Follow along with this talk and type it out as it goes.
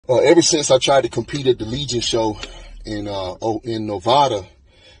Ever since I tried to compete at the Legion show in Nevada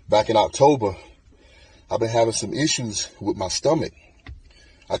back in October, I've been having some issues with my stomach.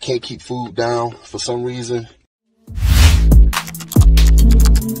 I can't keep food down for some reason.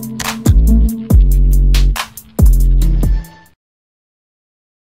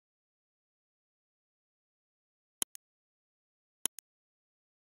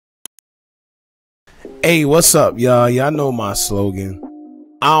 Hey, what's up, y'all? Y'all know my slogan.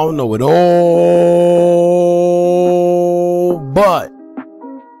 I don't know it all, but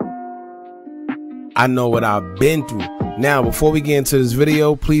I know what I've been through. Now, before we get into this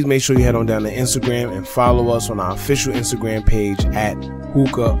video, please make sure you head on down to Instagram and follow us on our official Instagram page at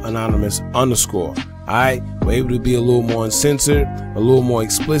hookah_anonymous_. Alright, we're able to be a little more uncensored, a little more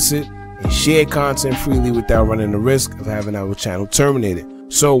explicit, and share content freely without running the risk of having our channel terminated.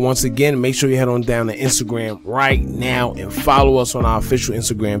 So once again, make sure you head on down to Instagram right now and follow us on our official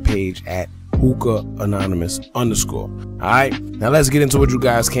Instagram page at hookah_anonymous_. Alright, now let's get into what you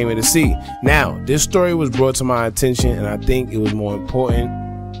guys came here to see. Now, this story was brought to my attention, and I think it was more important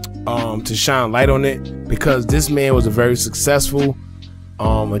to shine light on it, because this man was a very successful,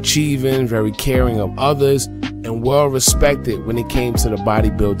 achieving, very caring of others, and well respected when it came to the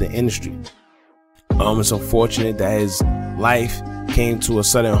bodybuilding industry. It's unfortunate that his life came to a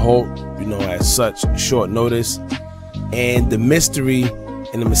sudden halt, at such short notice, and the mystery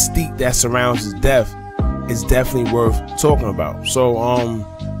and the mystique that surrounds his death is definitely worth talking about. So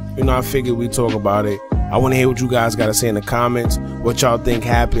I figured we'd talk about it. I want to hear what you guys got to say in the comments, what y'all think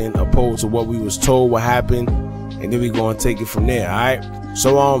happened opposed to what we was told what happened, and then we're going to take it from there. All right,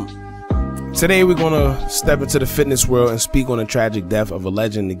 so today we're going to step into the fitness world and speak on the tragic death of a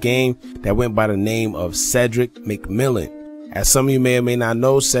legend in the game that went by the name of Cedric McMillan. As some of you may or may not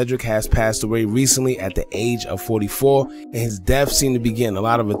know, Cedric has passed away recently at the age of 44, and his death seemed to be getting a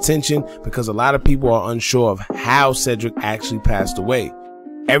lot of attention because a lot of people are unsure of how Cedric actually passed away.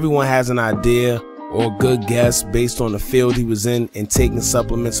 Everyone has an idea or a good guess based on the field he was in and taking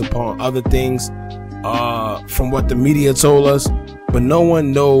supplements upon other things from what the media told us, but no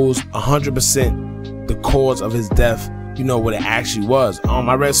one knows 100% the cause of his death, what it actually was.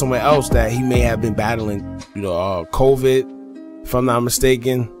 I read somewhere else that he may have been battling, COVID, if I'm not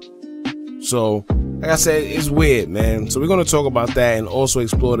mistaken. So, like I said, it's weird, man. So we're going to talk about that and also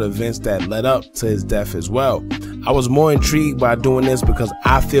explore the events that led up to his death as well. I was more intrigued by doing this because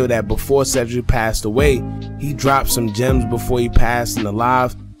I feel that before Cedric passed away, he dropped some gems before he passed in the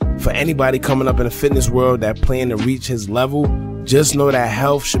live. For anybody coming up in the fitness world that plan to reach his level, just know that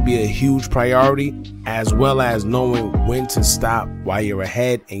health should be a huge priority, as well as knowing when to stop while you're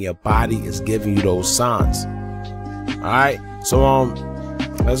ahead and your body is giving you those signs. Alright, so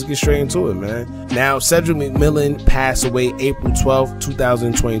let's get straight into it, man. Now, Cedric McMillan passed away April 12,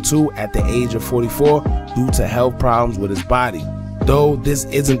 2022 at the age of 44 due to health problems with his body. Though this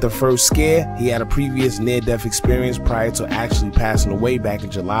isn't the first scare, he had a previous near-death experience prior to actually passing away back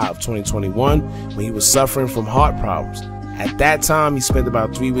in July of 2021 when he was suffering from heart problems. At that time, he spent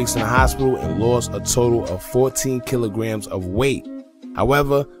about 3 weeks in the hospital and lost a total of 14 kilograms of weight.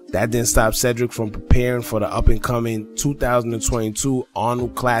 However, that didn't stop Cedric from preparing for the up-and-coming 2022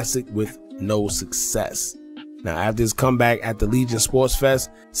 Arnold Classic with no success. Now, after his comeback at the Legion Sports Fest,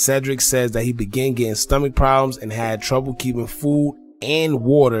 Cedric says that he began getting stomach problems and had trouble keeping food and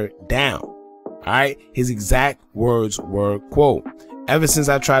water down. Alright, his exact words were, quote, "Ever since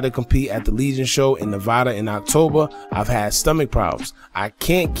I tried to compete at the Legion show in Nevada in October, I've had stomach problems. I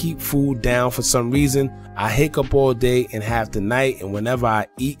can't keep food down for some reason. I hiccup all day and half the night, and whenever I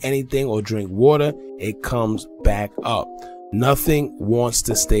eat anything or drink water, it comes back up. Nothing wants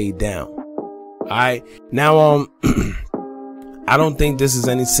to stay down." Alright, now I don't think this is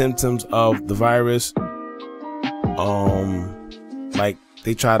any symptoms of the virus. Like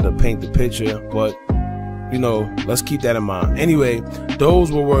they tried to paint the picture, but let's keep that in mind. Anyway,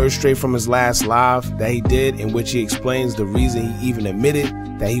 those were words straight from his last live that he did, in which he explains the reason he even admitted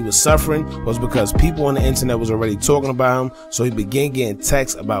that he was suffering was because people on the internet was already talking about him, so he began getting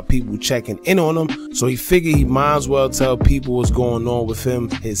texts about people checking in on him, so he figured he might as well tell people what's going on with him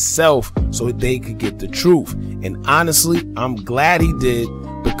himself so they could get the truth. And honestly, I'm glad he did,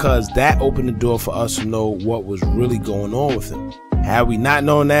 because that opened the door for us to know what was really going on with him. Had we not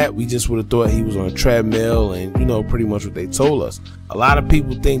known that, we just would have thought he was on a treadmill and, pretty much what they told us. A lot of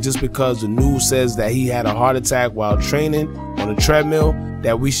people think just because the news says that he had a heart attack while training on a treadmill,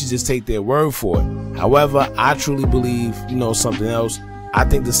 that we should just take their word for it. However, I truly believe, something else. I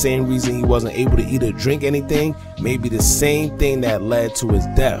think the same reason he wasn't able to eat or drink anything may be the same thing that led to his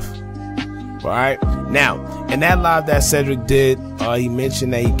death. Right now, in that live that Cedric did, he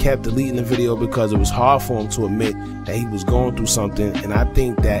mentioned that he kept deleting the video because it was hard for him to admit that he was going through something, and I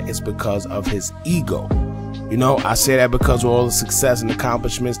think that it's because of his ego. You know, I say that because of all the success and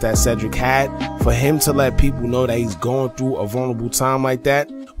accomplishments that Cedric had. For him to let people know that he's going through a vulnerable time like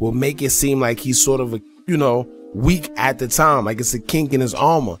that will make it seem like he's sort of a, you know, weak at the time, like it's a kink in his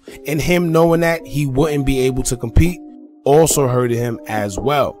armor. And him knowing that he wouldn't be able to compete also hurted him as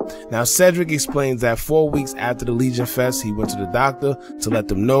well. Now, Cedric explains that 4 weeks after the Legion Fest, he went to the doctor to let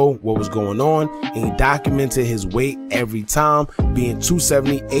them know what was going on, and he documented his weight every time, being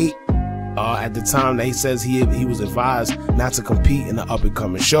 278 at the time that he says he was advised not to compete in the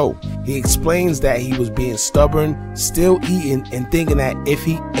up-and-coming show. He explains that he was being stubborn, still eating, and thinking that if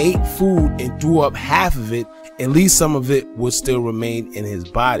he ate food and threw up half of it, at least some of it would still remain in his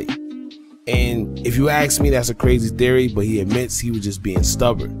body. And if you ask me, that's a crazy theory, but he admits he was just being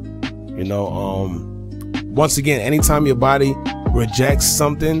stubborn. You know, once again, anytime your body rejects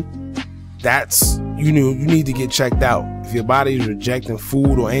something, that's, you know, you need to get checked out. If your body is rejecting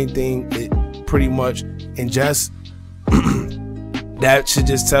food or anything, it pretty much ingest, that should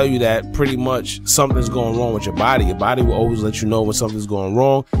just tell you that pretty much something's going wrong with your body. Your body will always let you know when something's going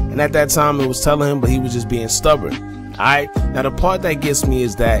wrong. And at that time, it was telling him, but he was just being stubborn. Alright, now the part that gets me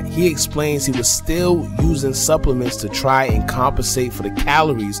is that he explains he was still using supplements to try and compensate for the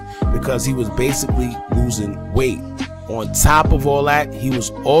calories because he was basically losing weight. On top of all that, he was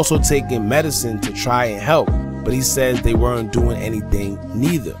also taking medicine to try and help, but he says they weren't doing anything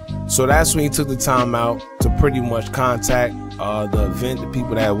neither. So that's when he took the time out to pretty much contact the event, the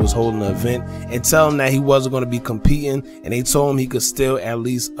people that was holding the event, and tell them that he wasn't going to be competing, and they told him he could still at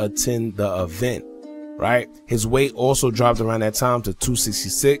least attend the event. Right, his weight also dropped around that time to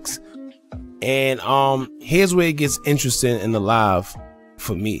 266, and here's where it gets interesting in the live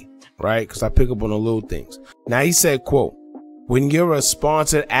for me, right? Because I pick up on the little things. Now he said, quote, "When you're a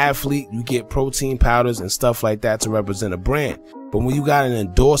sponsored athlete, you get protein powders and stuff like that to represent a brand. But when you got an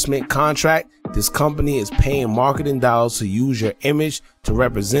endorsement contract, this company is paying marketing dollars to use your image to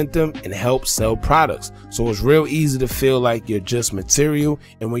represent them and help sell products. So it's real easy to feel like you're just material.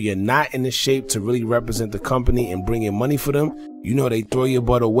 And when you're not in the shape to really represent the company and bring in money for them, you know, they throw your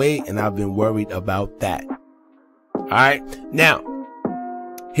butt away. And I've been worried about that." All right. Now,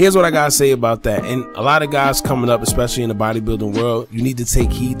 here's what I gotta say about that. And a lot of guys coming up, especially in the bodybuilding world, you need to take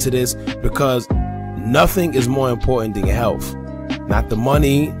heed to this, because nothing is more important than your health. Not the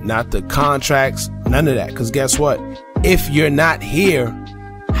money, not the contracts, none of that. Because guess what? If you're not here,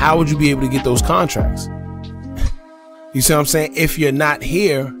 how would you be able to get those contracts? You see what I'm saying? If you're not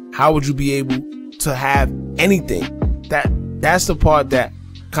here, how would you be able to have anything? That's the part that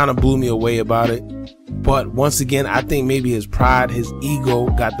kind of blew me away about it. But once again, I think maybe his pride, his ego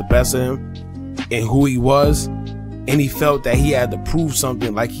got the best of him and who he was. And he felt that he had to prove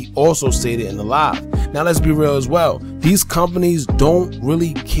something, like he also stated in the live. Now, let's be real as well. These companies don't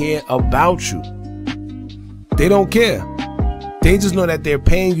really care about you. They don't care. They just know that they're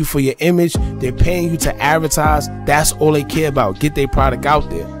paying you for your image. They're paying you to advertise. That's all they care about. Get their product out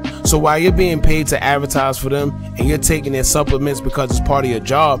there. So while you're being paid to advertise for them and you're taking their supplements because it's part of your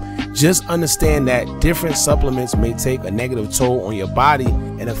job, just understand that different supplements may take a negative toll on your body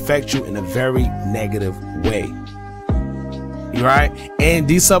and affect you in a very negative way. Right? And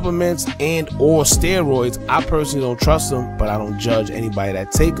these supplements and or steroids, I personally don't trust them, but I don't judge anybody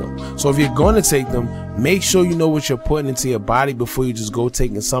that take them. So if you're going to take them, make sure you know what you're putting into your body before you just go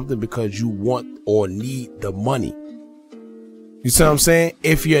taking something because you want or need the money. You see what I'm saying?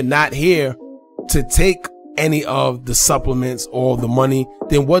 If you're not here to take any of the supplements or the money,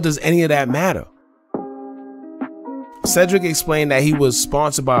 then what does any of that matter? Cedric explained that he was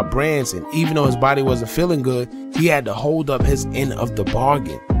sponsored by brands, and even though his body wasn't feeling good, he had to hold up his end of the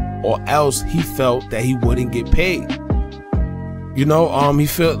bargain, or else he felt that he wouldn't get paid. You know, he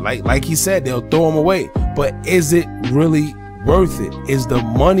felt like he said, they'll throw him away. But is it really worth it? Is the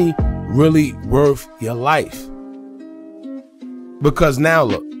money really worth your life? Because now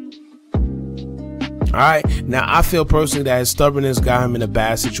look, all right, now I feel personally that his stubbornness got him in a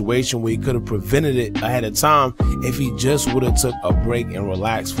bad situation where he could have prevented it ahead of time if he just would have took a break and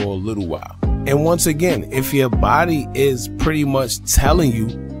relaxed for a little while. And once again, if your body is pretty much telling you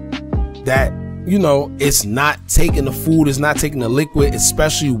that, you know, it's not taking the food, it's not taking the liquid,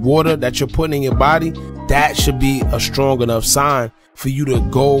 especially water that you're putting in your body, that should be a strong enough sign for you to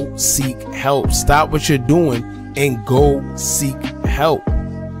go seek help. Stop what you're doing and go seek help.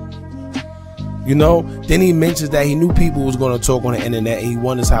 You know, then he mentions that he knew people was going to talk on the internet and he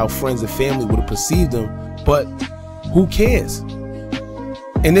wonders how friends and family would have perceived him. But who cares?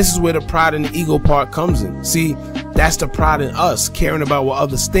 And this is where the pride and the ego part comes in. See, that's the pride in us, caring about what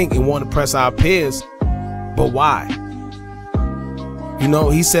others think and want to press our peers. But why? You know,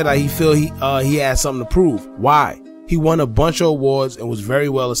 he said that he feel he had something to prove. Why? He won a bunch of awards and was very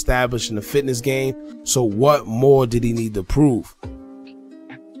well established in the fitness game. So what more did he need to prove?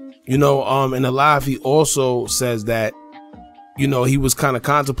 You know, in the live, he also says that, you know, he was kind of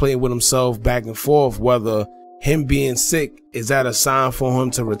contemplating with himself back and forth whether him being sick, is that a sign for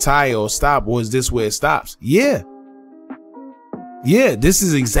him to retire or stop, or is this where it stops? Yeah, this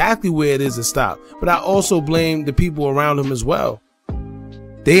is exactly where it is to stop. But I also blame the people around him as well.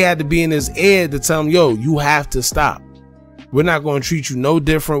 They had to be in his ear to tell him, yo, you have to stop. We're not going to treat you no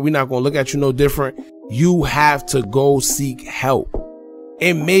different. We're not going to look at you no different. You have to go seek help.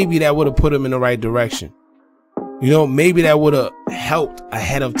 And maybe that would have put him in the right direction. You know, maybe that would have helped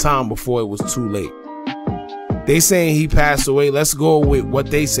ahead of time before it was too late. They saying he passed away. Let's go with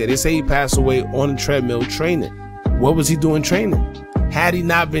what they say. They say he passed away on the treadmill training. What was he doing training? Had he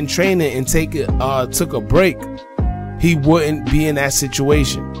not been training and took a break, he wouldn't be in that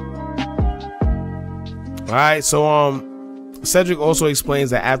situation. All right, so Cedric also explains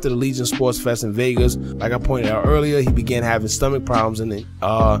that after the Legion Sports Fest in Vegas, like I pointed out earlier, he began having stomach problems, and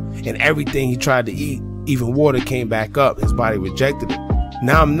everything he tried to eat, even water, came back up. His body rejected it.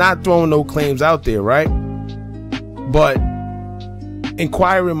 Now, I'm not throwing no claims out there, right? But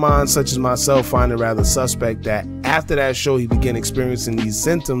inquiring minds such as myself find it rather suspect that after that show, he began experiencing these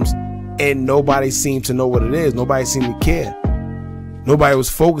symptoms and nobody seemed to know what it is. Nobody seemed to care. Nobody was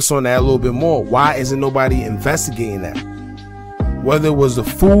focused on that a little bit more. Why isn't nobody investigating that? Whether it was the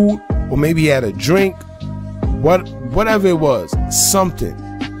food or maybe he had a drink, whatever it was, something.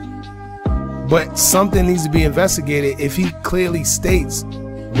 But something needs to be investigated if he clearly states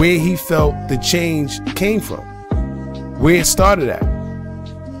where he felt the change came from, where it started at.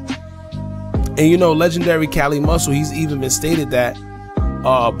 And you know, legendary Cali Muscle, he's even been stated that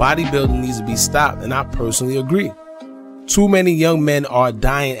bodybuilding needs to be stopped, and I personally agree. Too many young men are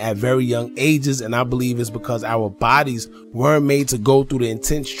dying at very young ages, and I believe it's because our bodies weren't made to go through the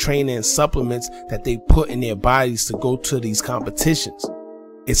intense training and supplements that they put in their bodies to go to these competitions.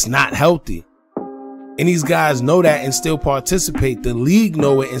 It's not healthy. And these guys know that and still participate. The league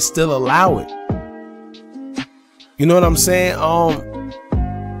know it and still allow it. You know what I'm saying?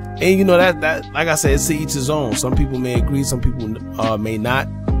 And you know that like I said, it's to each his own. Some people may agree, some people may not.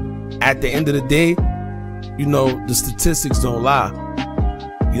 At the end of the day, you know, the statistics don't lie.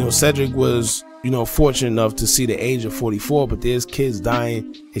 You know, Cedric was, you know, fortunate enough to see the age of 44, but there's kids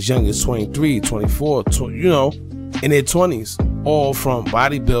dying as young as 23, 24, you know, in their 20s, all from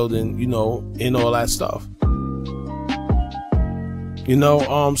bodybuilding, you know, and all that stuff. You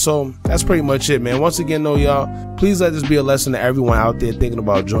know, so that's pretty much it, man. Once again, though, y'all, please let this be a lesson to everyone out there thinking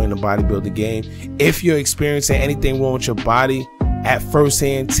about joining the bodybuilding game. If you're experiencing anything wrong with your body at first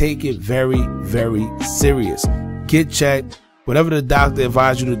hand, take it very, very serious. Get checked. Whatever the doctor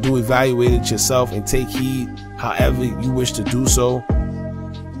advised you to do, evaluate it yourself and take heed however you wish to do so.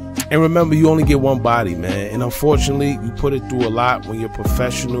 And remember, you only get one body, man. And unfortunately, you put it through a lot when you're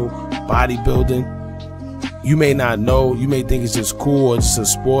professional bodybuilding. You may not know, you may think it's just cool or just a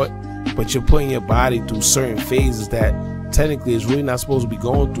sport, but you're putting your body through certain phases that technically is really not supposed to be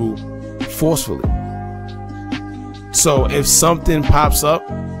going through forcefully. So if something pops up,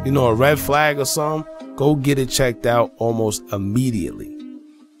 you know, a red flag or something, go get it checked out almost immediately.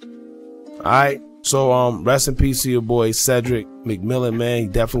 All right. So rest in peace to your boy Cedric McMillan, man. He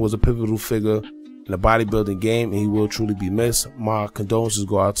definitely was a pivotal figure in the bodybuilding game, and he will truly be missed. My condolences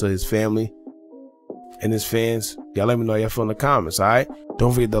go out to his family and his fans. Y'all let me know how y'all feel in the comments. All right.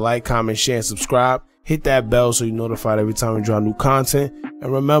 Don't forget to like, comment, share, and subscribe. Hit that bell so you're notified every time we drop new content.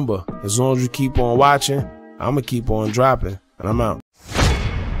 And remember, as long as you keep on watching, I'm going to keep on dropping. And I'm out.